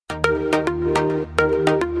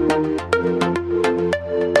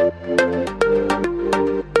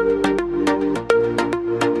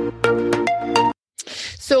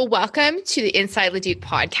welcome to the Inside Leduc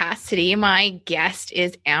podcast. Today, my guest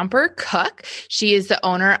is Amber Cook. She is the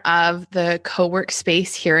owner of the co-work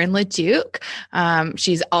space here in Leduc.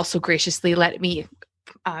 She's also graciously let me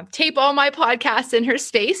tape all my podcasts in her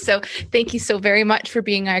space. So thank you so very much for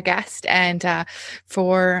being our guest and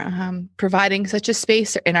for providing such a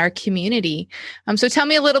space in our community. So tell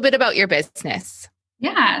me a little bit about your business.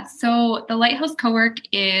 Yeah. So the Lighthouse Cowork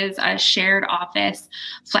is a shared office,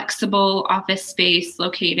 flexible office space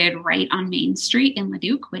located right on Main Street in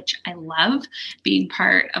Leduc, which I love being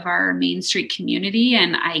part of our Main Street community.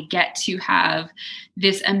 And I get to have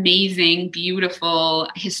this amazing, beautiful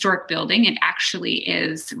historic building. It actually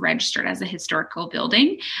is registered as a historical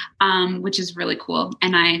building, which is really cool.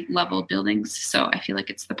 And I love old buildings. So I feel like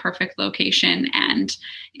it's the perfect location and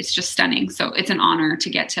it's just stunning. So it's an honor to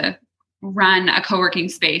get to run a co-working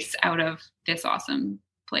space out of this awesome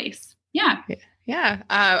place. Yeah.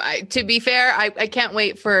 To be fair, I can't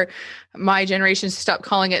wait for my generation to stop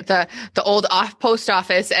calling it the old post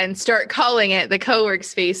office and start calling it the co-work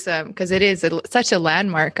space because it is such a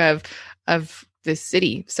landmark of the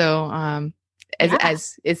city. So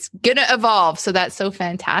as it's gonna evolve, so that's so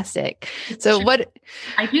fantastic. So what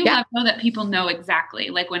I do love though that people know exactly,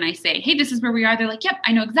 like when I say, hey, this is where we are, they're like, yep,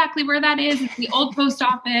 I know exactly where that is. It's the old post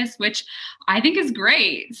office, which I think is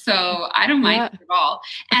great. So I don't mind it at all.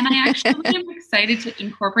 And I actually am excited to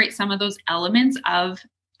incorporate some of those elements of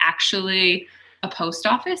actually a post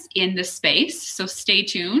office in the space. So stay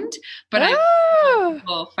tuned, but I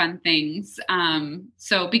have fun things.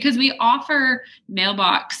 So because we offer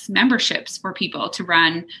mailbox memberships for people to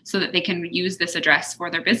run so that they can use this address for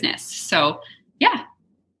their business. So yeah.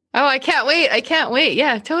 Oh, I can't wait.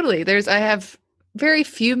 Yeah, totally. I have very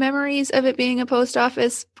few memories of it being a post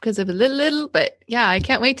office because of a little, but yeah, I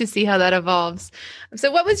can't wait to see how that evolves. So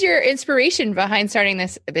what was your inspiration behind starting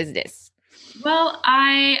this business? Well,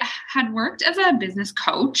 I had worked as a business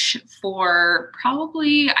coach for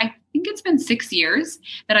probably, I think it's been 6 years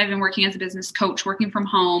that I've been working as a business coach, working from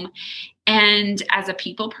home. And as a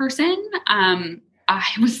people person, I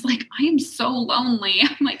was like, I am so lonely.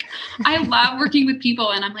 I'm like, I love working with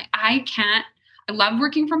people. And I'm like, I love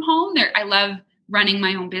working from home. I love running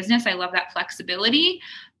my own business. I love that flexibility.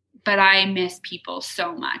 But I miss people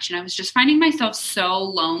so much. And I was just finding myself so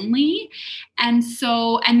lonely. And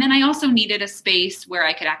then I also needed a space where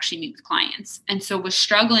I could actually meet with clients. And so was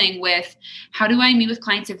struggling with how do I meet with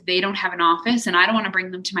clients if they don't have an office and I don't want to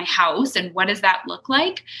bring them to my house? And what does that look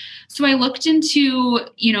like? So I looked into,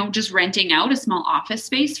 just renting out a small office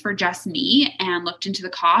space for just me and looked into the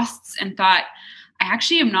costs and thought, I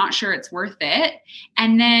actually am not sure it's worth it.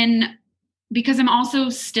 And then because I'm also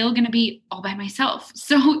still going to be all by myself.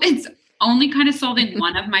 So it's only kind of solving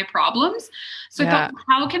one of my problems. So I thought,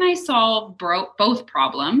 how can I solve both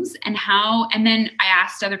problems? And then I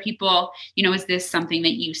asked other people, is this something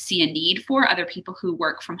that you see a need for other people who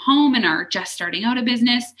work from home and are just starting out a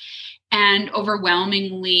business? And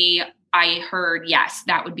overwhelmingly, I heard, yes,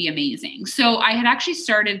 that would be amazing. So I had actually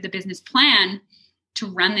started the business plan to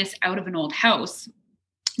run this out of an old house.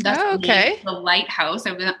 That's the Lighthouse.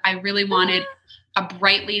 I really wanted a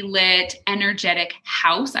brightly lit, energetic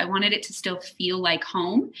house. I wanted it to still feel like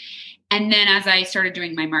home. And then as I started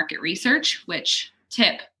doing my market research,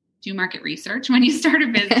 do market research when you start a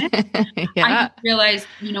business, I realized,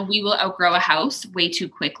 we will outgrow a house way too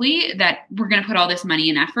quickly, that we're going to put all this money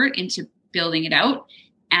and effort into building it out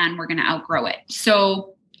and we're going to outgrow it.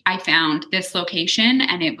 So I found this location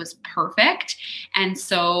and it was perfect. And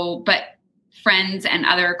so, but friends and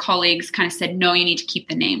other colleagues kind of said, no, you need to keep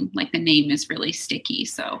the name. Like the name is really sticky.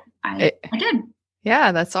 So I did.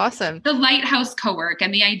 Yeah, that's awesome. The Lighthouse Cowork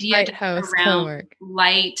and the idea around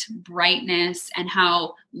light, brightness, and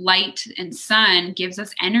how light and sun gives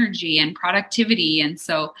us energy and productivity. And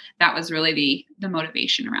so that was really the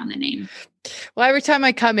motivation around the name. Well, every time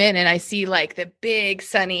I come in and I see like the big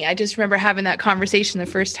sunny, I just remember having that conversation the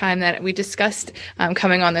first time that we discussed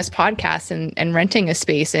coming on this podcast and renting a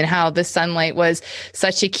space and how the sunlight was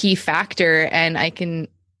such a key factor. And I can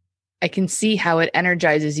see how it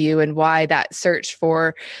energizes you and why that search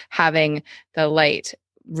for having the light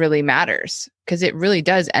really matters, because it really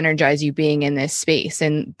does energize you being in this space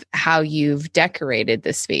and how you've decorated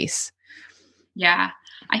the space. Yeah.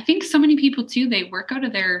 I think so many people too, they work out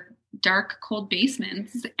of their dark, cold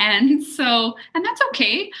basements. And that's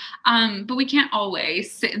okay. But we can't always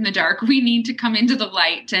sit in the dark. We need to come into the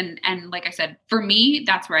light. And like I said, for me,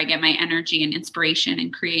 that's where I get my energy and inspiration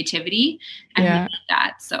and creativity and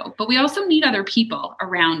that. So, but we also need other people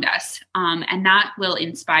around us. And that will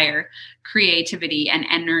inspire creativity and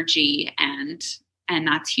energy. And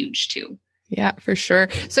that's huge too. Yeah, for sure.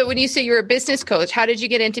 So when you say you're a business coach, how did you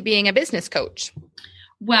get into being a business coach?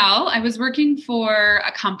 Well, I was working for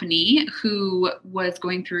a company who was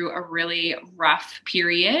going through a really rough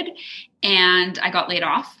period, and I got laid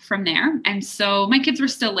off from there. And so my kids were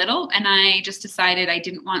still little, and I just decided I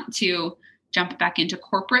didn't want to jump back into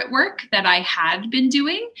corporate work that I had been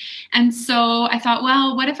doing. And so I thought,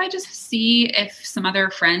 well, what if I just see if some other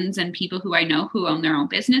friends and people who I know who own their own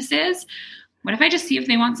businesses, what if I just see if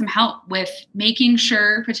they want some help with making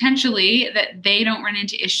sure potentially that they don't run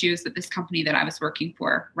into issues that this company that I was working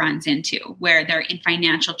for runs into, where they're in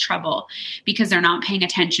financial trouble because they're not paying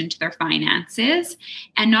attention to their finances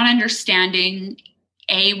and not understanding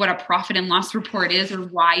what a profit and loss report is, or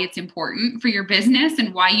why it's important for your business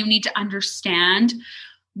and why you need to understand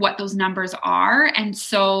what those numbers are. And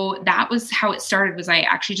so that was how it started. Was I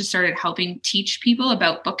actually just started helping teach people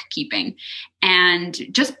about bookkeeping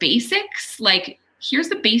and just basics, like here's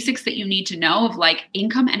the basics that you need to know of like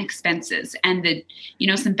income and expenses and the,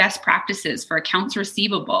 some best practices for accounts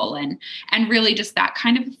receivable and really just that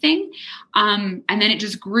kind of thing. And then it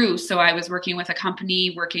just grew. So I was working with a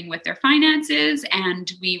company, working with their finances,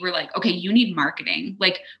 and we were like, okay, you need marketing.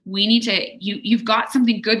 Like we need to, you've got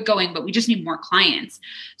something good going, but we just need more clients.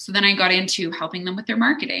 So then I got into helping them with their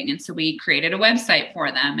marketing. And so we created a website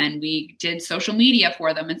for them and we did social media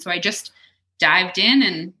for them. And so I just dived in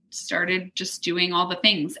and started just doing all the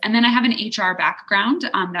things. And then I have an HR background.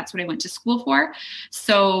 That's what I went to school for.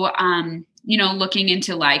 So, looking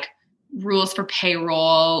into like rules for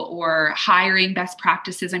payroll or hiring best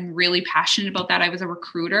practices, I'm really passionate about that. I was a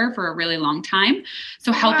recruiter for a really long time.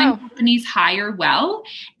 So helping companies hire well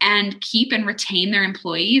and keep and retain their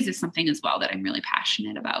employees is something as well that I'm really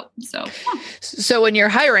passionate about. So when you're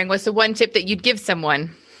hiring, what's the one tip that you'd give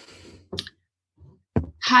someone?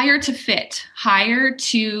 Hire to fit, hire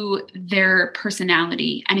to their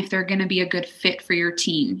personality, and if they're going to be a good fit for your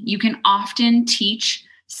team. You can often teach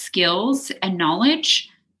skills and knowledge.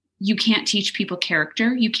 You can't teach people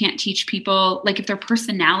character. You can't teach people, like if their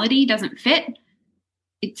personality doesn't fit,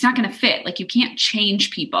 it's not going to fit. Like you can't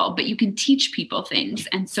change people, but you can teach people things.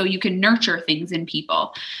 And so you can nurture things in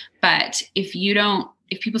people. But if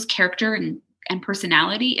people's character and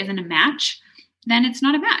personality isn't a match, then it's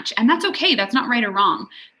not a match. And that's okay. That's not right or wrong.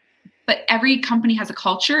 But every company has a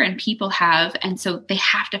culture and people have, and so they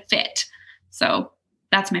have to fit. So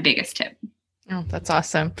that's my biggest tip. Oh, that's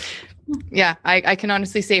awesome. Yeah, I can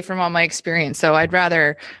honestly say from all my experience. So I'd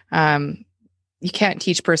rather, you can't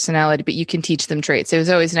teach personality, but you can teach them traits. It was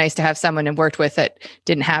always nice to have someone I worked with that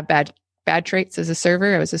didn't have bad traits as a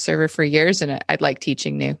server. I was a server for years, and I'd like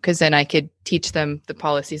teaching new because then I could teach them the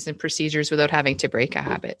policies and procedures without having to break a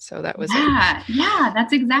habit. So that was Yeah,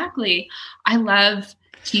 that's exactly. I love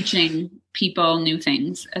teaching people new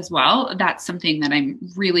things as well. That's something that I'm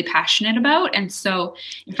really passionate about. And so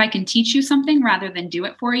if I can teach you something rather than do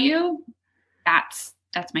it for you, that's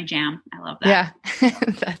my jam. I love that. Yeah,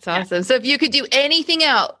 that's awesome. Yeah. So if you could do anything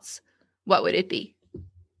else, what would it be?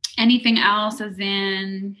 Anything else as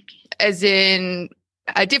in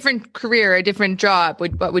a different career, a different job,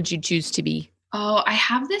 what would you choose to be? Oh, I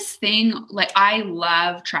have this thing, like I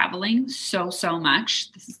love traveling so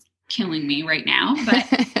much. This is killing me right now, but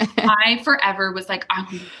I forever was like, I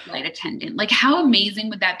want to be a flight attendant. Like how amazing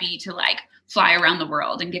would that be to like fly around the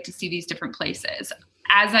world and get to see these different places?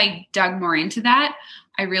 As I dug more into that,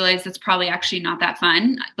 I realized it's probably actually not that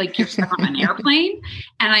fun. Like you're stuck on an airplane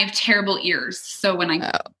and I have terrible ears. So when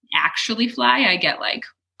I actually fly, I get like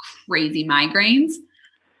crazy migraines,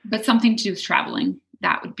 but something to do with traveling.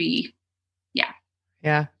 That would be, yeah.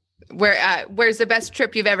 Yeah. Where's the best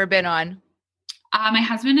trip you've ever been on? My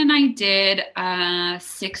husband and I did a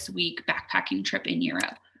 6-week backpacking trip in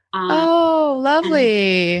Europe. Oh,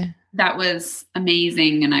 lovely. That was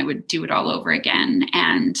amazing. And I would do it all over again.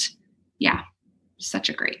 And yeah, such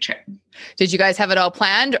a great trip. Did you guys have it all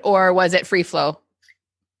planned or was it free flow?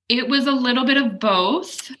 It was a little bit of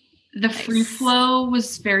both. The free flow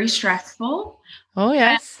was very stressful. Oh,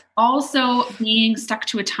 yes. And also being stuck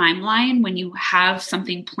to a timeline when you have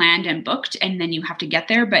something planned and booked and then you have to get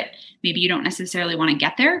there, but maybe you don't necessarily want to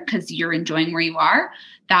get there because you're enjoying where you are.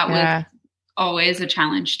 That was always a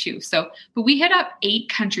challenge too. But we hit up 8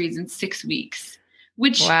 countries in 6 weeks,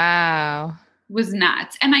 which was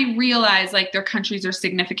nuts. And I realized like their countries are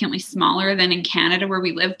significantly smaller than in Canada where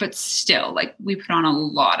we live, but still like we put on a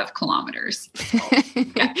lot of kilometers. So,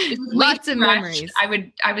 yeah, lots of memories. I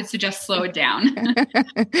would suggest slow it down.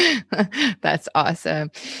 That's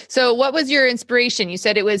awesome. So what was your inspiration? You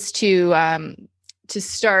said it was to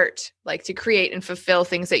start, like to create and fulfill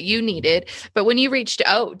things that you needed. But when you reached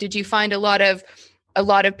out, did you find a lot of a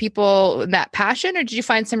lot of people that passion, or did you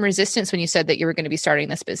find some resistance when you said that you were going to be starting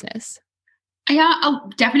this business? Yeah,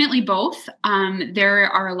 definitely both. There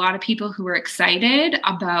are a lot of people who are excited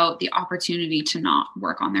about the opportunity to not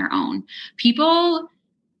work on their own. People,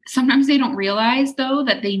 sometimes they don't realize though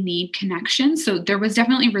that they need connection. So there was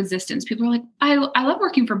definitely resistance. People are like, I love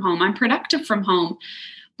working from home. I'm productive from home.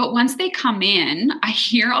 But once they come in, I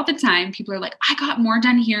hear all the time, people are like, I got more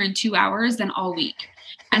done here in 2 hours than all week.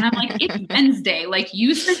 And I'm like, it's Wednesday. Like,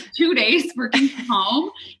 you spent 2 days working from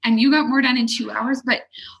home and you got more done in 2 hours. But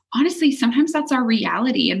honestly, sometimes that's our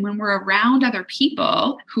reality. And when we're around other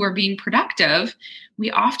people who are being productive, we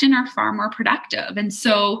often are far more productive. And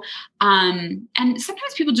so, and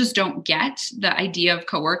sometimes people just don't get the idea of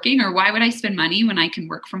co-working, or why would I spend money when I can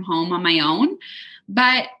work from home on my own?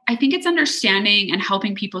 But I think it's understanding and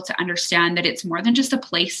helping people to understand that it's more than just a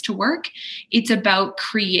place to work. It's about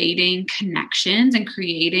creating connections and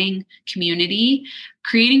creating community,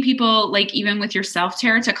 creating people, like even with yourself,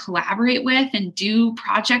 Tara, to collaborate with and do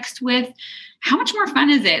projects with. How much more fun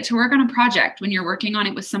is it to work on a project when you're working on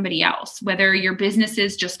it with somebody else, whether your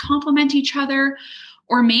businesses just complement each other,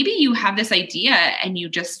 or maybe you have this idea and you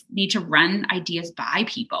just need to run ideas by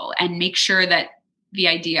people and make sure that the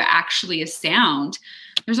idea actually is sound.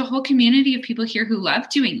 There's a whole community of people here who love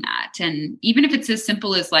doing that. And even if it's as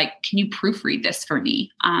simple as like, can you proofread this for me?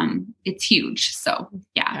 It's huge. So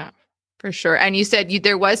yeah. For sure. And you said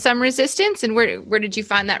there was some resistance, and where did you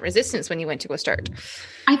find that resistance when you went to go start?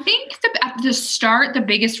 I think at the start, the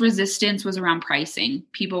biggest resistance was around pricing.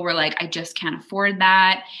 People were like, I just can't afford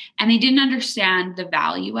that. And they didn't understand the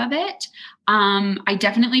value of it. I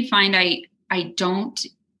definitely find I don't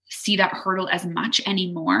see that hurdle as much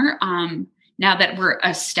anymore. Now that we're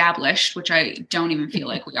established, which I don't even feel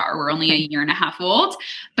like we are, we're only a year and a half old,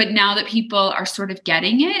 but now that people are sort of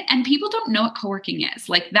getting it, and people don't know what co-working is,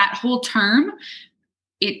 like that whole term,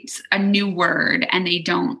 it's a new word and they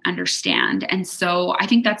don't understand. And so I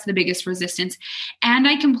think that's the biggest resistance. And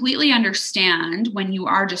I completely understand when you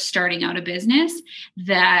are just starting out a business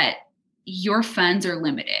that your funds are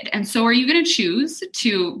limited. And so are you going to choose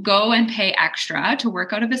to go and pay extra to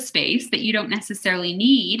work out of a space that you don't necessarily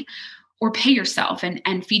need, or pay yourself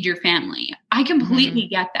and feed your family? I completely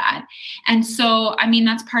get that. And so, I mean,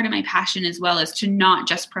 that's part of my passion as well, is to not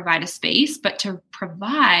just provide a space, but to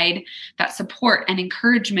provide that support and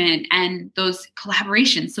encouragement and those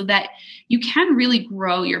collaborations so that you can really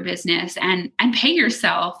grow your business and pay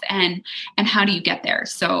yourself. And how do you get there?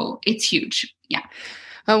 So it's huge. Yeah.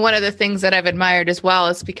 One of the things that I've admired as well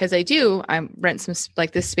is because I rent some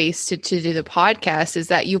like this space to do the podcast, is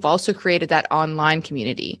that you've also created that online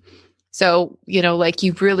community. So, like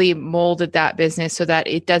you've really molded that business so that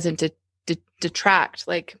it doesn't detract.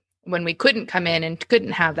 Like when we couldn't come in and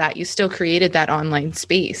couldn't have that, you still created that online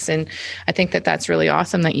space. And I think that that's really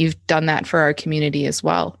awesome that you've done that for our community as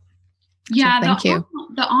well. Yeah, so thank you.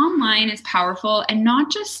 The online is powerful, and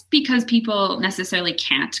not just because people necessarily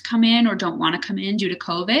can't come in or don't want to come in due to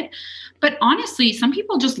COVID, but honestly, some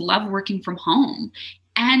people just love working from home.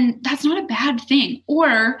 And that's not a bad thing.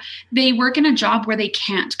 Or they work in a job where they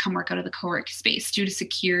can't come work out of the co-work space due to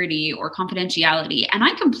security or confidentiality. And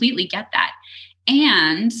I completely get that.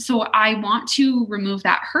 And so I want to remove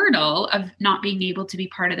that hurdle of not being able to be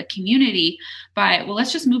part of the community by, well,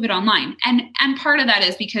 let's just move it online. And part of that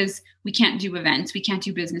is because we can't do events, we can't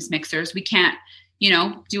do business mixers, we can't,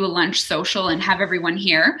 do a lunch social and have everyone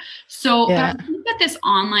here. So but I think that this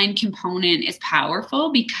online component is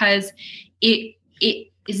powerful because it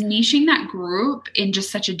is niching that group in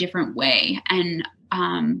just such a different way. And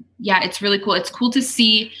it's really cool. It's cool to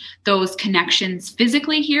see those connections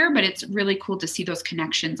physically here, but it's really cool to see those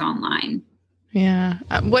connections online. Yeah.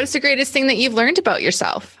 What is the greatest thing that you've learned about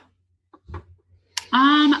yourself?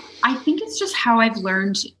 I think it's just how I've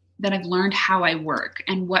learned how I work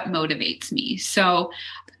and what motivates me. So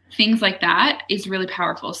things like that is really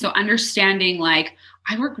powerful. So understanding, like,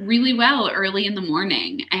 I work really well early in the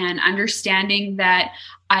morning, and understanding that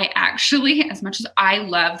I actually, as much as I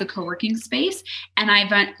love the co-working space, and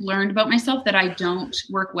I've learned about myself that I don't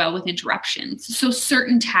work well with interruptions. So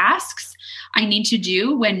certain tasks I need to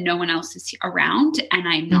do when no one else is around and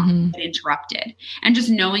I'm not interrupted. And just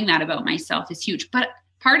knowing that about myself is huge. But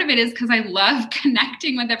part of it is because I love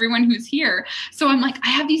connecting with everyone who's here. So I'm like, I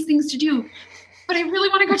have these things to do, but I really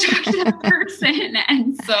want to go talk to that person.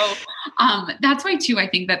 And so that's why too, I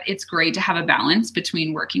think that it's great to have a balance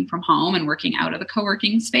between working from home and working out of the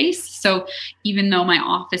co-working space. So even though my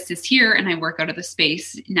office is here and I work out of the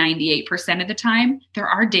space 98% of the time, there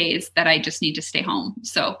are days that I just need to stay home.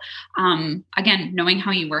 So again, knowing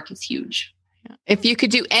how you work is huge. If you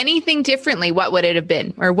could do anything differently, what would it have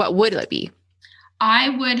been, or what would it be?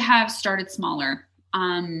 I would have started smaller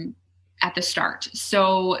at the start.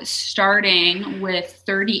 So starting with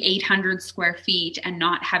 3,800 square feet and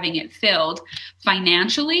not having it filled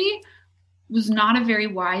financially was not a very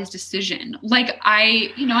wise decision. Like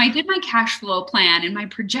I did my cash flow plan and my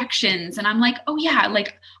projections, and I'm like, oh yeah,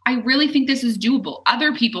 like I really think this is doable.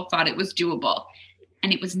 Other people thought it was doable,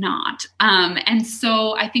 and it was not. And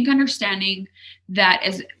so I think understanding that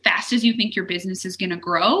as fast as you think your business is going to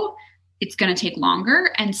grow, it's going to take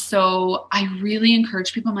longer. And so I really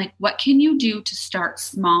encourage people, I'm like, what can you do to start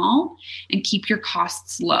small and keep your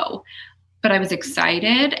costs low? But I was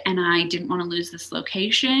excited and I didn't want to lose this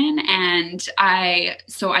location. And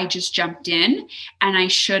so I just jumped in, and I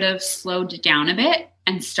should have slowed down a bit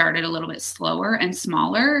and started a little bit slower and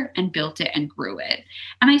smaller and built it and grew it.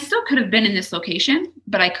 And I still could have been in this location,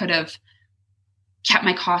 but I could have kept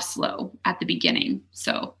my costs low at the beginning.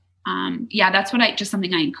 So that's just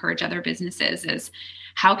something I encourage other businesses is,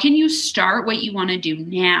 how can you start what you want to do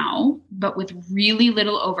now, but with really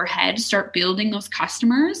little overhead, start building those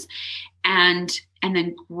customers and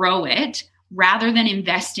then grow it, rather than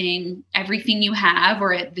investing everything you have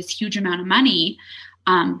or this huge amount of money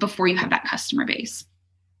before you have that customer base.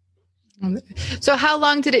 So how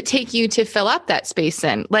long did it take you to fill up that space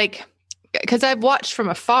then? Like, because I've watched from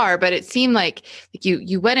afar, but it seemed like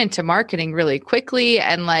you went into marketing really quickly,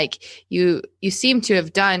 and like you seem to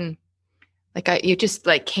have done, you just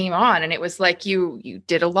like came on, and it was like you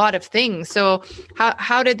did a lot of things. So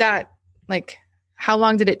how did that, like, how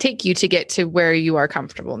long did it take you to get to where you are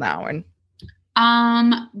comfortable now? And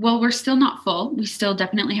well, we're still not full. We still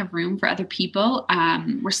definitely have room for other people.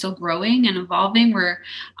 We're still growing and evolving.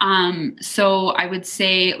 So I would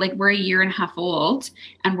say like we're a year and a half old,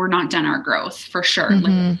 and we're not done our growth for sure.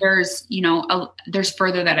 Mm-hmm. Like there's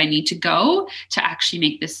further that I need to go to actually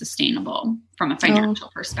make this sustainable from a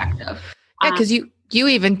financial perspective. Yeah, because you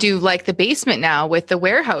even do like the basement now with the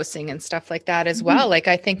warehousing and stuff like that as well. Like,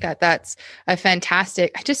 I think that's a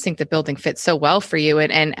fantastic, I just think the building fits so well for you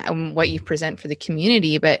and what you present for the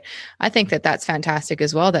community. But I think that's fantastic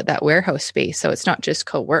as well, that warehouse space. So it's not just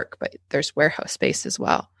co-work, but there's warehouse space as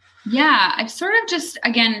well. Yeah, I've sort of just,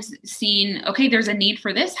 again, seen, okay, there's a need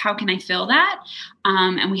for this. How can I fill that?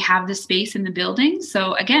 And we have the space in the building.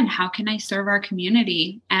 So again, how can I serve our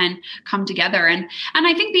community and come together? And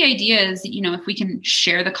I think the idea is, if we can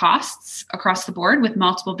share the costs across the board with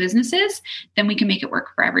multiple businesses, then we can make it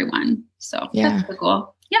work for everyone. So that's the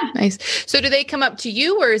goal. Yeah. Nice. So do they come up to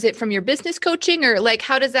you, or is it from your business coaching, or like,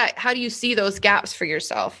 how do you see those gaps for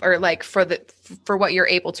yourself, or like for what you're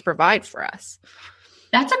able to provide for us?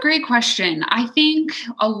 That's a great question. I think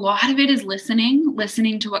a lot of it is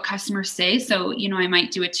listening to what customers say. So, I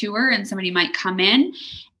might do a tour and somebody might come in,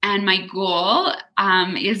 and my goal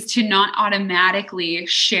is to not automatically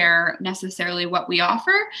share necessarily what we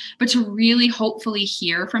offer, but to really hopefully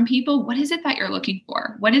hear from people, what is it that you're looking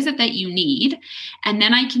for? What is it that you need? And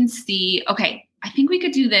then I can see, okay, I think we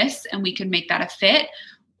could do this and we could make that a fit.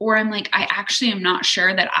 Or I'm like, I actually am not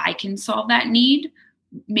sure that I can solve that need.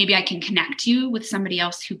 Maybe I can connect you with somebody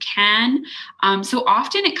else who can. So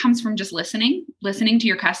often it comes from just listening to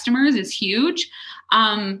your customers is huge.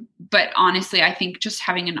 But honestly, I think just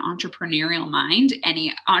having an entrepreneurial mind,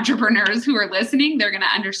 any entrepreneurs who are listening, they're going to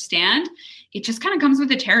understand. It just kind of comes with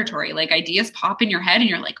the territory. Like ideas pop in your head and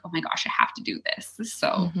you're like, oh my gosh, I have to do this.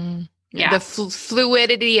 So yeah. The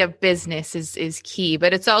fluidity of business is key,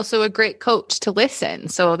 but it's also a great coach to listen.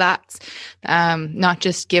 So that's not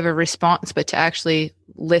just give a response, but to actually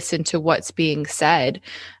listen to what's being said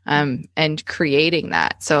and creating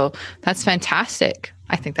that. So that's fantastic.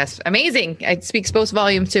 I think that's amazing. It speaks both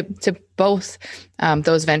volume to both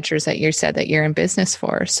those ventures that you said that you're in business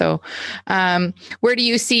for. So where do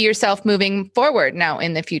you see yourself moving forward now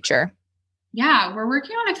in the future? Yeah, we're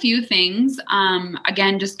working on a few things.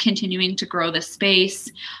 Again, just continuing to grow the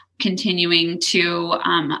space, continuing to,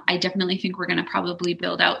 I definitely think we're going to probably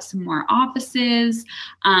build out some more offices.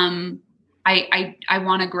 I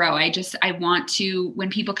want to grow. I want to, when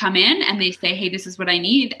people come in and they say, hey, this is what I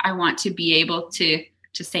need, I want to be able to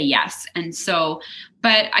say yes. And so,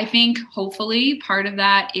 but I think hopefully part of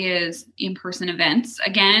that is in-person events.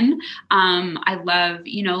 Again, I love,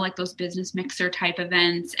 like those business mixer type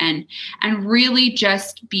events and really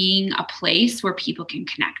just being a place where people can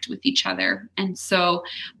connect with each other. And so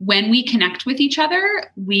when we connect with each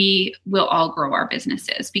other, we will all grow our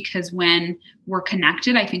businesses, because when we're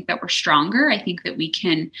connected, I think that we're stronger. I think that we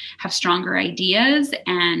can have stronger ideas.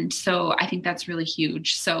 And so I think that's really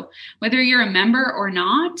huge. So whether you're a member or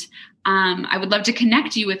not, I would love to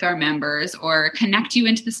connect you with our members or connect you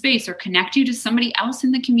into the space or connect you to somebody else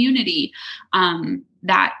in the community.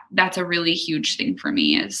 That's a really huge thing for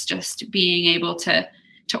me, is just being able to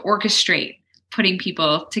orchestrate putting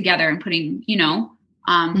people together and putting,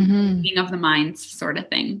 meeting of the minds sort of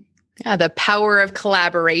thing. Yeah, the power of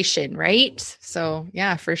collaboration, right? So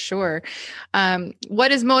yeah, for sure.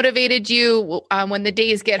 What has motivated you when the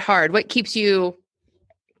days get hard? What keeps you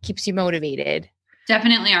motivated?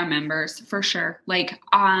 Definitely our members, for sure. Like,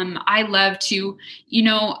 I love to,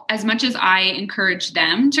 as much as I encourage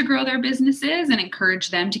them to grow their businesses and encourage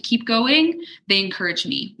them to keep going, they encourage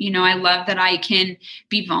me. I love that I can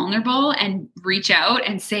be vulnerable and reach out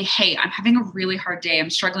and say, hey, I'm having a really hard day.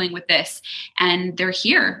 I'm struggling with this. And they're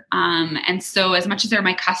here. And so as much as they're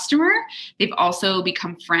my customer, they've also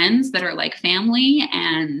become friends that are like family.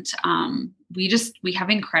 And, we have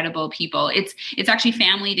incredible people. It's actually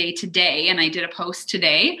Family Day today. And I did a post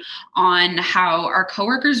today on how our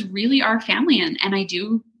coworkers really are family. And I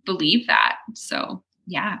do believe that. So,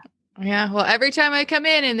 yeah. Yeah. Well, every time I come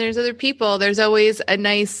in and there's other people, there's always a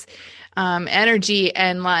nice energy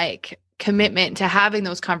and like commitment to having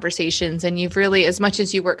those conversations. And you've really, as much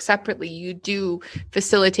as you work separately, you do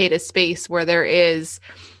facilitate a space where there is,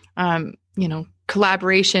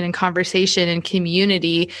 collaboration and conversation and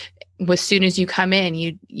community. As soon as you come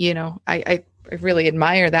in, I really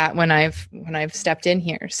admire that when I've stepped in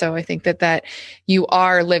here. So I think that you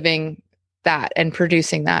are living that and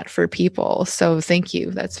producing that for people. So thank you.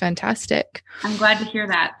 That's fantastic. I'm glad to hear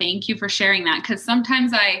that. Thank you for sharing that. Because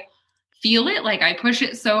sometimes I feel it, like I push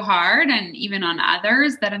it so hard, and even on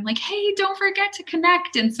others, that I'm like, hey, don't forget to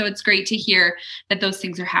connect. And so it's great to hear that those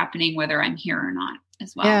things are happening, whether I'm here or not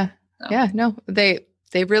as well. Yeah. So. Yeah. No,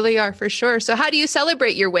 they really are, for sure. So how do you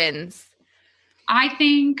celebrate your wins? I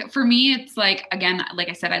think for me, it's like, again, like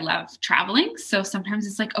I said, I love traveling. So sometimes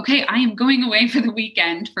it's like, okay, I am going away for the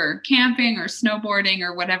weekend for camping or snowboarding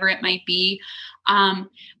or whatever it might be.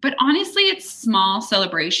 But honestly, it's small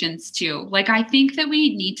celebrations too. Like, I think that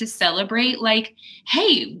we need to celebrate, like,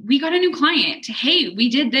 hey, we got a new client. Hey, we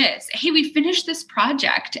did this. Hey, we finished this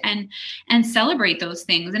project, and celebrate those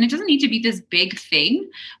things. And it doesn't need to be this big thing,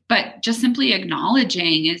 but just simply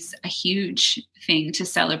acknowledging is a huge thing to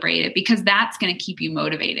celebrate it, because that's going to keep you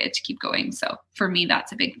motivated to keep going. So for me,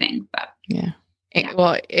 that's a big thing. But yeah.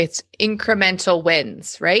 Well, it's incremental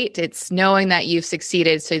wins, right? It's knowing that you've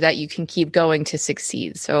succeeded so that you can keep going to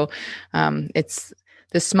succeed. So it's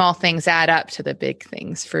the small things add up to the big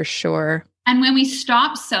things, for sure. And when we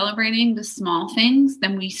stop celebrating the small things,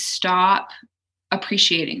 then we stop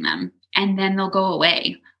appreciating them, and then they'll go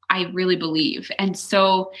away. I really believe. And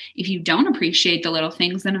so if you don't appreciate the little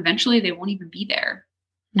things, then eventually they won't even be there.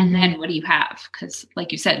 And then what do you have? Because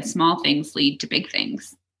like you said, small things lead to big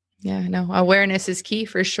things. Yeah, no, awareness is key,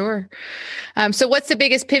 for sure. So what's the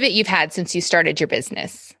biggest pivot you've had since you started your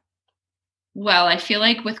business? Well, I feel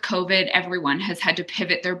like with COVID, everyone has had to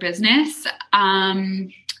pivot their business.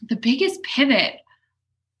 The biggest pivot,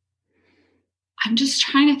 I'm just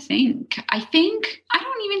trying to think. I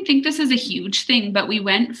don't even think this is a huge thing, but we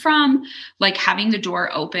went from like having the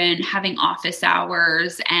door open, having office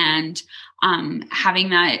hours, and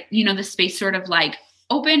having that, the space sort of like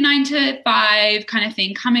open 9 to 5 kind of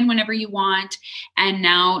thing, come in whenever you want. And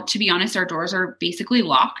now, to be honest, our doors are basically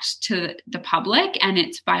locked to the public, and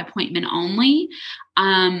it's by appointment only.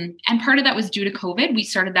 And part of that was due to COVID. We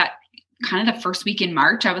started that kind of the first week in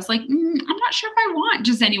March. I was like, I'm not sure if I want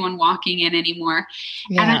just anyone walking in anymore.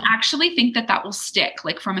 Yeah. And I actually think that will stick.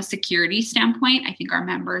 Like, from a security standpoint, I think our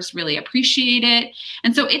members really appreciate it.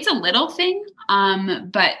 And so it's a little thing,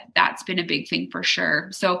 but that's been a big thing for sure.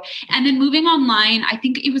 So, and then moving online, I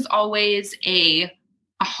think it was always a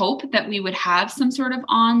hope that we would have some sort of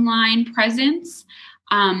online presence.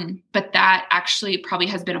 But that actually probably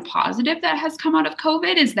has been a positive that has come out of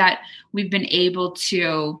COVID, is that we've been able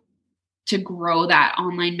to grow that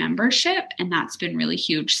online membership. And that's been really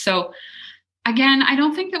huge. So again, I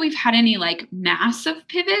don't think that we've had any like massive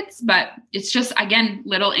pivots, but it's just, again,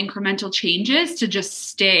 little incremental changes to just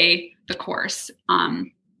stay the course,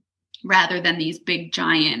 rather than these big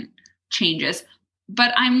giant changes.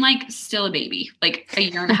 But I'm like still a baby, like a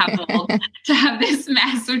year and a half old. To have this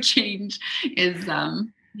massive change is,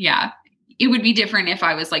 it would be different if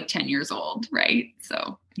I was like 10 years old. Right.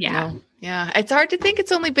 So yeah. Yeah. It's hard to think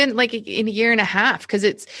it's only been like in a year and a half,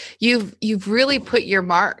 because you've really put your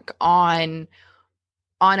mark on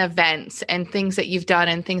events and things that you've done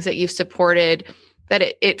and things that you've supported,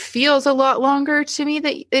 that it feels a lot longer to me,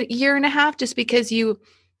 that a year and a half, just because you've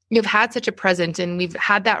had such a presence, and we've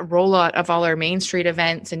had that rollout of all our Main Street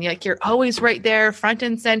events, and you're always right there, front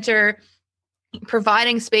and center,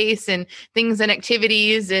 providing space and things and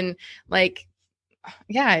activities and like,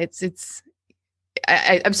 yeah,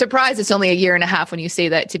 I'm surprised it's only a year and a half when you say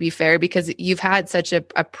that, to be fair, because you've had such a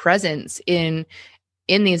presence in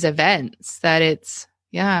these events that it's,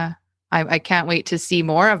 yeah, I can't wait to see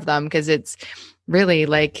more of them, because it's really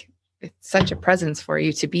like, it's such a presence for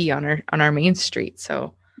you to be on our main street.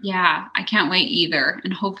 So yeah, I can't wait either.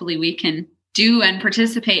 And hopefully we can do and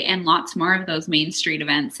participate in lots more of those main street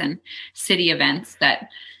events and city events that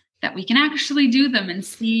we can actually do them and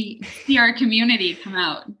see our community come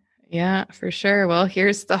out. Yeah, for sure. Well,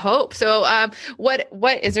 here's the hope. So, what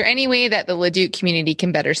is there any way that the Leduc community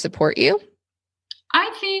can better support you? I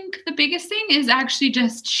think the biggest thing is actually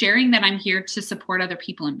just sharing that I'm here to support other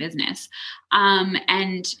people in business,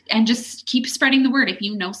 and just keep spreading the word. If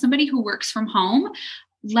you know somebody who works from home,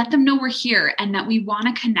 let them know we're here and that we want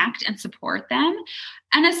to connect and support them.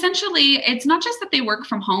 And essentially, it's not just that they work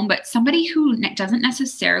from home, but somebody who doesn't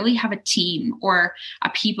necessarily have a team or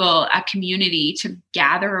a community to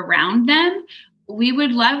gather around them. We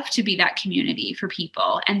would love to be that community for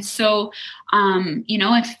people. And so,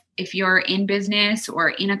 if you're in business or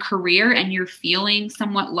in a career and you're feeling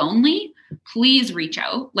somewhat lonely, please reach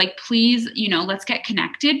out. Like, please, let's get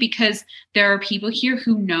connected, because there are people here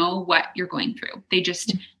who know what you're going through.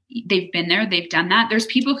 They've been there, they've done that. There's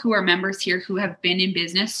people who are members here who have been in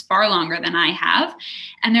business far longer than I have,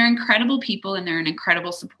 and they're incredible people and they're an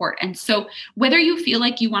incredible support. And so whether you feel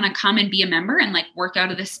like you want to come and be a member and like work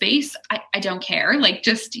out of this space, I don't care. Like,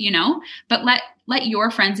 just, but let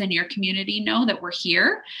your friends in your community know that we're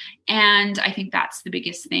here. And I think that's the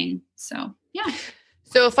biggest thing. So, yeah.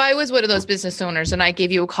 So if I was one of those business owners and I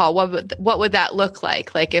gave you a call, what would that look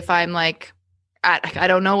like? Like, if I'm like, I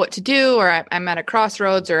don't know what to do, or I'm at a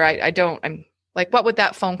crossroads, or I'm like, what would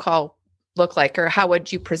that phone call look like, or how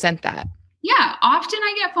would you present that? Yeah. Often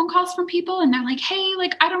I get phone calls from people and they're like, hey,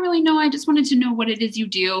 like, I don't really know. I just wanted to know what it is you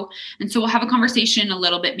do. And so we'll have a conversation a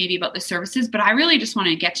little bit maybe about the services, but I really just want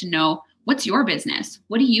to get to know, what's your business?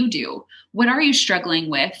 What do you do? What are you struggling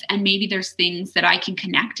with? And maybe there's things that I can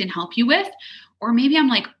connect and help you with. Or maybe I'm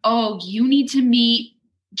like, oh, you need to meet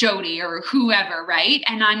Jody or whoever, right?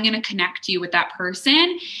 And I'm going to connect you with that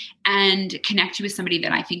person and connect you with somebody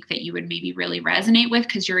that I think that you would maybe really resonate with,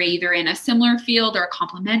 because you're either in a similar field or a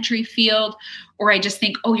complementary field, or I just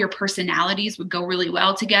think, oh, your personalities would go really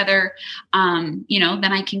well together. Then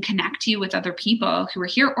I can connect you with other people who are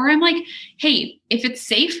here. Or I'm like, hey, if it's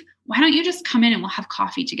safe, why don't you just come in and we'll have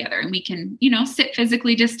coffee together and we can, sit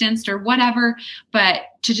physically distanced or whatever, but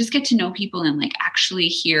to just get to know people and like actually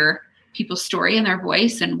hear people's story and their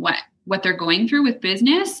voice and what they're going through with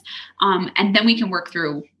business. And then we can work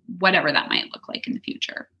through whatever that might look like in the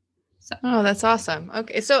future. So. Oh, that's awesome.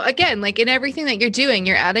 Okay. So again, like in everything that you're doing,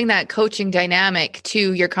 you're adding that coaching dynamic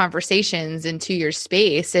to your conversations and to your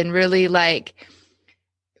space, and really like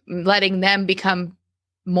letting them become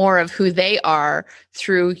more of who they are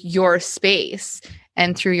through your space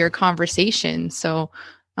and through your conversation. So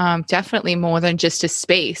definitely more than just a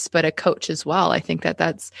space, but a coach as well. I think that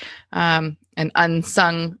that's an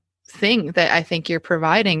unsung thing that I think you're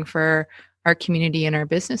providing for our community and our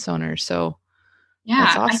business owners. So yeah,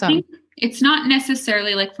 that's awesome. I think it's not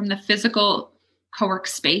necessarily like from the physical co-work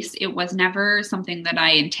space. It was never something that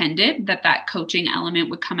I intended that coaching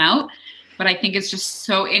element would come out. But I think it's just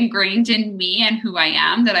so ingrained in me and who I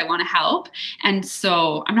am that I want to help. And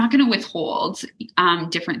so I'm not going to withhold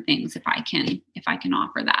different things if I can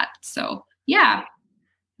offer that. So, yeah.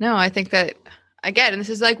 No, I think that, again, and this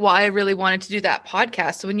is like why I really wanted to do that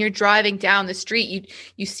podcast. So when you're driving down the street,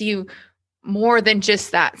 you see more than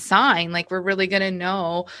just that sign. Like, we're really going to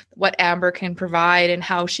know what Amber can provide and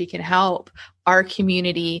how she can help our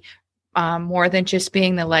community, more than just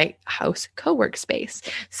being the Lighthouse co-work space.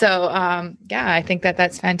 So, yeah, I think that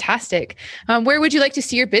that's fantastic. Where would you like to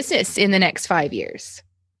see your business in the next 5 years?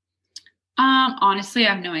 Honestly,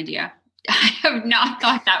 I have no idea. I have not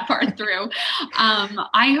thought that far through.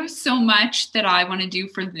 I have so much that I want to do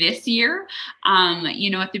for this year.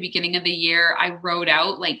 At the beginning of the year, I wrote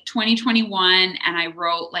out 2021, and I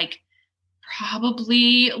wrote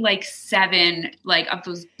probably 7 of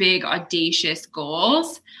those big audacious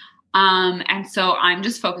goals. And so I'm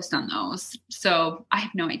just focused on those. So I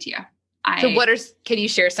have no idea. Can you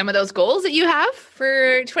share some of those goals that you have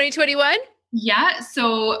for 2021? Yeah.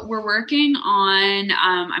 So we're working on,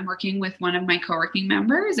 I'm working with one of my co-working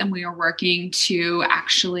members, and we are working to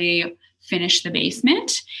actually finish the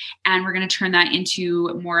basement, and we're going to turn that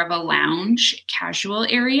into more of a lounge casual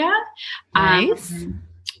area. Nice.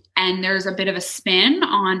 And there's a bit of a spin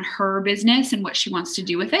on her business and what she wants to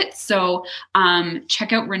do with it. So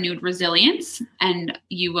check out Renewed Resilience, and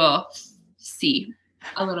you will see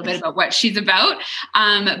a little bit about what she's about.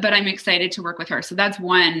 But I'm excited to work with her. So that's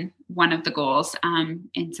one of the goals, and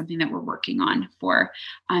something that we're working on for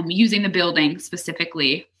using the building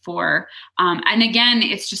specifically for, and again,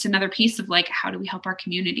 it's just another piece of like, how do we help our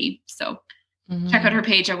community? So check out her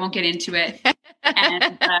page. I won't get into it.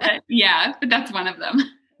 And but that's one of them.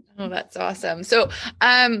 Oh, that's awesome. So,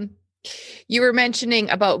 you were mentioning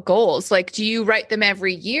about goals. Like, do you write them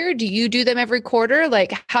every year? Do you do them every quarter?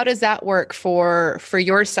 Like, how does that work for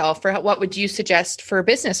yourself? Or what would you suggest for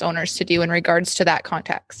business owners to do in regards to that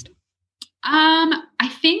context? I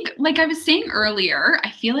think, like I was saying earlier, I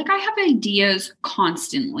feel like I have ideas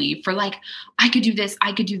constantly for like, I could do this,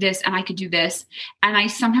 I could do this, and I could do this. And I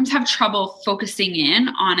sometimes have trouble focusing in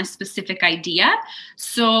on a specific idea.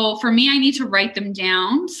 So for me, I need to write them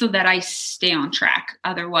down so that I stay on track.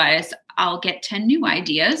 Otherwise, I'll get 10 new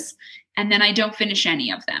ideas and then I don't finish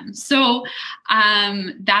any of them. So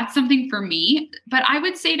that's something for me. But I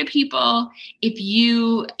would say to people, if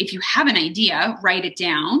you have an idea, write it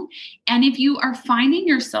down. And if you are finding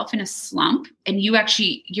yourself in a slump and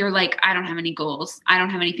you're like, I don't have any goals, I don't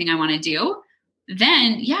have anything I want to do,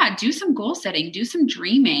 then do some goal setting, do some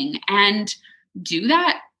dreaming, and do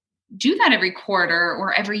that every quarter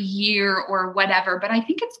or every year or whatever. But I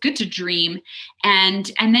think it's good to dream.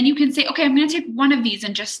 And then you can say, okay, I'm going to take one of these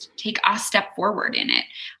and just take a step forward in it.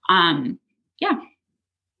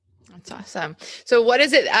 That's awesome. So what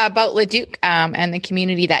is it about Leduc and the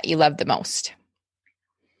community that you love the most?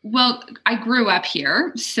 Well, I grew up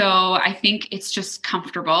here, so I think it's just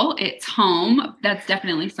comfortable. It's home. That's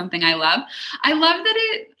definitely something I love. I love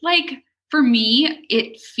that for me,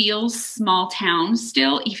 it feels small town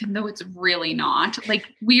still, even though it's really not. Like,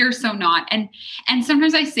 we are so not. And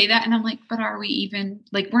sometimes I say that and I'm like, but are we even,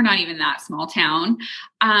 like, we're not even that small town.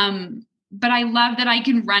 But I love that I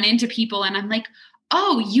can run into people and I'm like,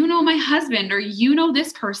 oh, you know my husband, or you know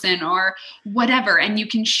this person, or whatever. And you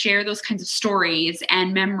can share those kinds of stories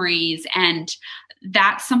and memories. And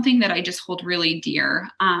that's something that I just hold really dear,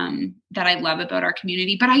 that I love about our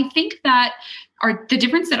community. But I think that the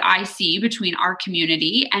difference that I see between our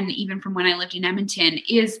community and even from when I lived in Edmonton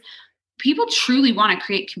is people truly want to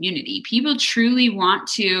create community. People truly want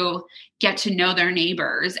to get to know their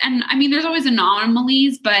neighbors. And I mean, there's always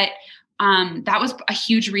anomalies, but that was a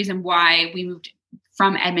huge reason why we moved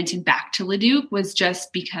from Edmonton back to Leduc, was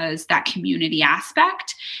just because that community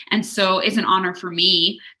aspect. And so it's an honor for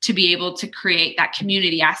me to be able to create that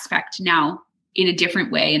community aspect now in a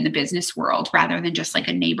different way in the business world, rather than just like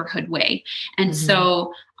a neighborhood way. And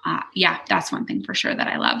so, that's one thing for sure that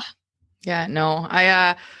I love. Yeah, no,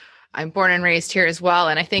 I'm born and raised here as well.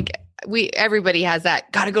 And I think everybody has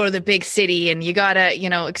that, got to go to the big city and you got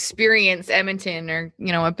to, experience Edmonton or,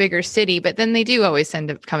 a bigger city, but then they do always end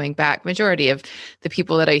up coming back. Majority of the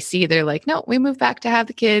people that I see, they're like, no, we moved back to have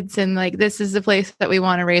the kids. And like, this is the place that we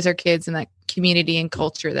want to raise our kids, and that community and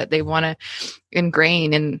culture that they want to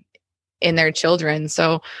ingrain in their children.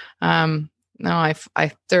 So, no,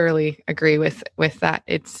 I thoroughly agree with that.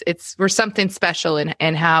 We're something special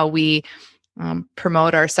in how we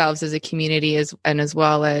promote ourselves as a community, as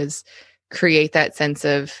well as create that sense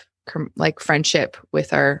of like friendship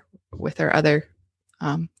with our other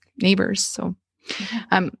neighbors. So,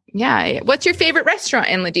 what's your favorite restaurant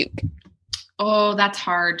in Leduc? Oh, that's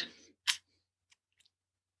hard.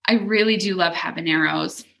 I really do love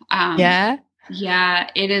habaneros. Yeah,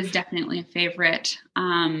 it is definitely a favorite.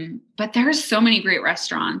 But there's so many great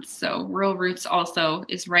restaurants. So Rural Roots also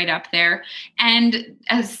is right up there. And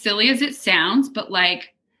as silly as it sounds, but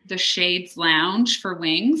like the Shades Lounge for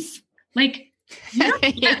wings, like, you don't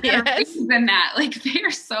get better wings than that. Like, they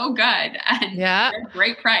are so good and they're a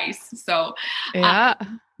great price. So we have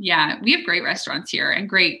great restaurants here and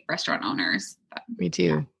great restaurant owners. We do.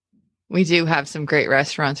 Yeah. We do have some great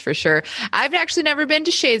restaurants for sure. I've actually never been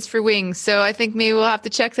to Shades for wings, so I think maybe we'll have to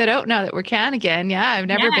check that out now that we can again. Yeah, I've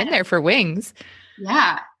never been there for wings.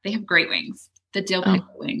 Yeah, they have great wings. The dill pickle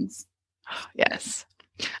wings. Yes.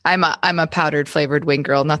 I'm a powdered flavored wing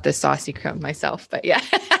girl, not the saucy crumb myself, but yeah.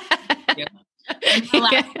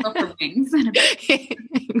 For wings.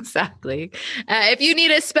 Exactly. If you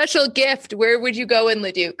need a special gift, where would you go in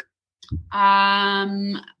Leduc?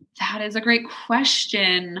 That is a great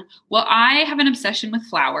question. Well, I have an obsession with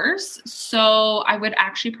flowers, so I would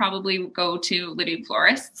actually probably go to Leduc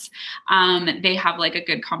Florists. They have like a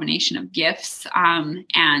good combination of gifts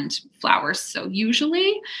and flowers. So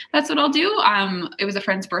usually that's what I'll do. It was a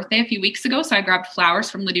friend's birthday a few weeks ago, so I grabbed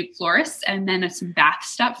flowers from Leduc Florists and then some bath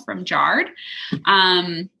stuff from Jard.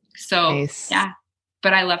 Nice. Yeah,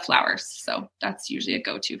 but I love flowers, so that's usually a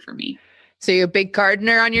go-to for me. So you're a big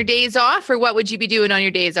gardener on your days off, or what would you be doing on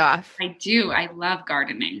your days off? I do. I love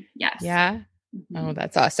gardening. Yes. Yeah. Mm-hmm. Oh,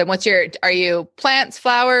 that's awesome. Are you plants,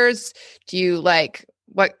 flowers? Do you like,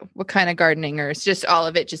 what kind of gardening, or it's just all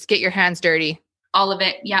of it? Just get your hands dirty. All of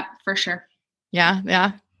it. Yeah, for sure. Yeah.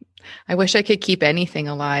 Yeah. I wish I could keep anything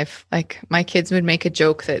alive. Like my kids would make a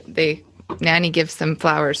joke that Nanny gives them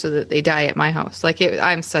flowers so that they die at my house.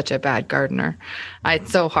 I'm such a bad gardener.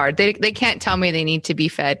 It's so hard. They can't tell me they need to be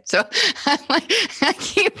fed. So I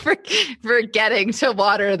keep forgetting to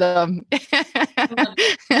water them.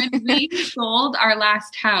 When we sold our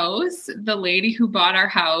last house, the lady who bought our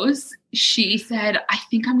house, she said, I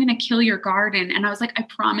think I'm going to kill your garden. And I was like, I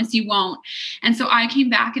promise you won't. And so I came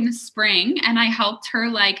back in the spring and I helped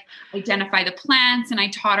her identify the plants, and I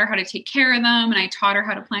taught her how to take care of them, and I taught her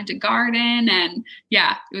how to plant a garden. And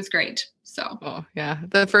yeah, it was great. So, oh yeah.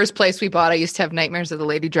 The first place we bought, I used to have nightmares of the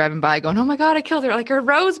lady driving by going, oh my God, I killed her. Like her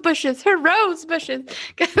rose bushes.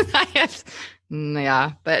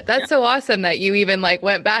 Yeah. But that's so awesome that you even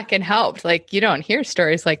went back and helped. You don't hear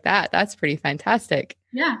stories like that. That's pretty fantastic.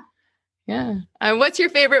 Yeah. Yeah. What's your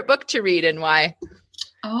favorite book to read and why?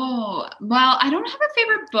 Oh, well, I don't have a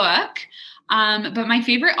favorite book. But my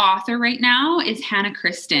favorite author right now is Hannah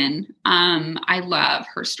Kristen. I love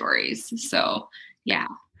her stories. So yeah.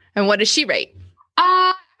 And what does she write?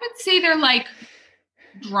 I would say they're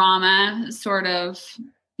drama sort of.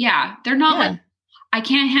 Yeah. They're not I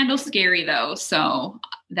can't handle scary though. So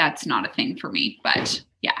that's not a thing for me, but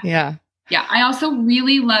yeah. Yeah. Yeah. I also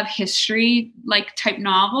really love history, type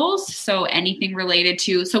novels. So anything related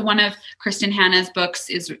to, so one of Kristen Hanna's books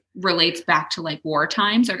relates back to war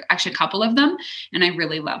times, or actually a couple of them. And I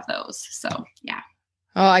really love those. So yeah.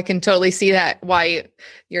 Oh, I can totally see that why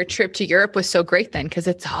your trip to Europe was so great then. 'Cause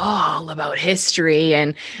it's all about history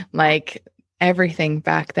and everything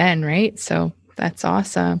back then. Right. So that's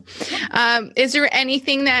awesome. Is there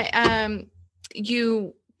anything that,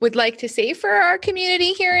 you would like to say for our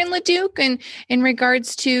community here in Leduc and in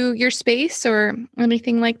regards to your space or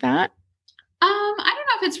anything like that? I don't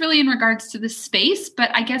know if it's really in regards to the space, but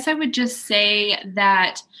I guess I would just say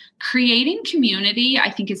that creating community,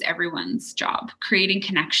 I think, is everyone's job, creating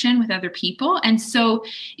connection with other people. And so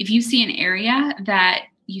if you see an area that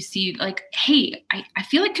you see hey, I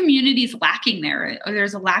feel like community is lacking there, or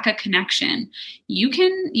there's a lack of connection, you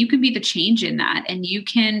can be the change in that, and you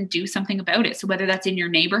can do something about it. So whether that's in your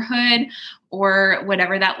neighborhood or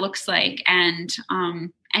whatever that looks like, and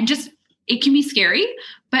just, it can be scary,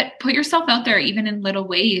 but put yourself out there even in little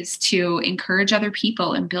ways to encourage other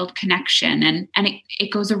people and build connection. And it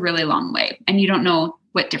goes a really long way, and you don't know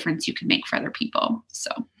what difference you can make for other people. So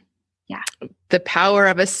yeah. The power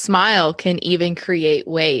of a smile can even create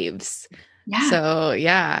waves. Yeah. So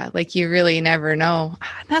yeah, you really never know.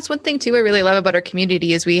 And that's one thing too I really love about our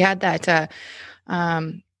community is we had that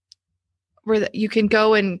where you can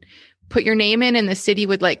go and put your name in, and the city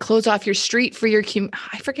would close off your street for your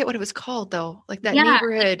I forget what it was called though. That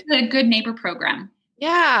neighborhood. The Good Neighbor program.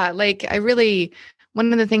 Yeah.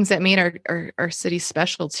 One of the things that made our city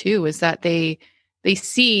special too is that they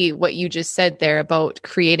see what you just said there about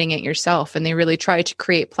creating it yourself. And they really try to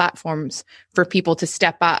create platforms for people to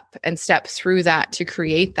step up and step through that to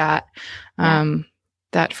create that,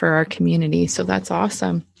 that for our community. So that's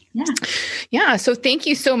awesome. Yeah. Yeah. So thank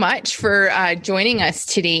you so much for joining us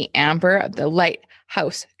today, Amber, of the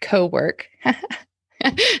Lighthouse Co-work.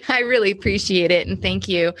 I really appreciate it. And thank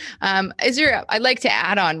you. I'd like to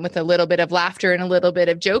add on with a little bit of laughter and a little bit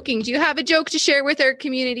of joking. Do you have a joke to share with our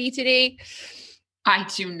community today? I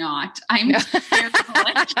do not. I'm terrible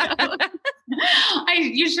at jokes.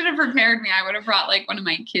 You should have prepared me. I would have brought one of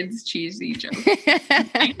my kids' cheesy jokes.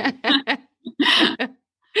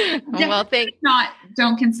 Well,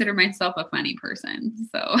 don't consider myself a funny person.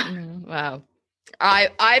 So wow.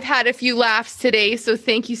 I've had a few laughs today, so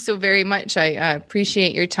thank you so very much. I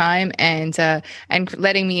appreciate your time and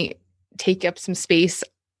letting me take up some space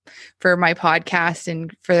for my podcast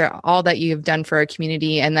and for all that you have done for our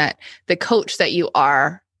community, and that the coach that you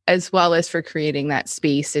are, as well as for creating that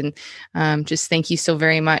space. And just thank you so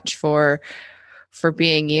very much for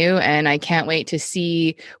being you. And I can't wait to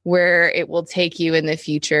see where it will take you in the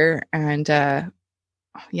future. And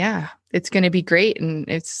it's going to be great. And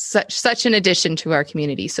it's such an addition to our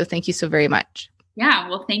community. So thank you so very much. Yeah.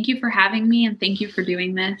 Well, thank you for having me, and thank you for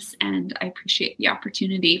doing this. And I appreciate the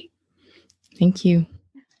opportunity. Thank you.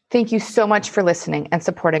 Thank you so much for listening and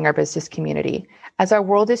supporting our business community. As our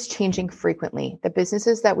world is changing frequently, the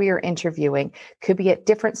businesses that we are interviewing could be at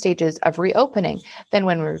different stages of reopening than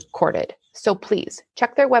when we recorded. So please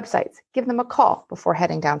check their websites, give them a call before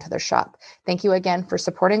heading down to their shop. Thank you again for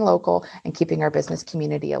supporting local and keeping our business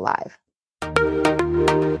community alive.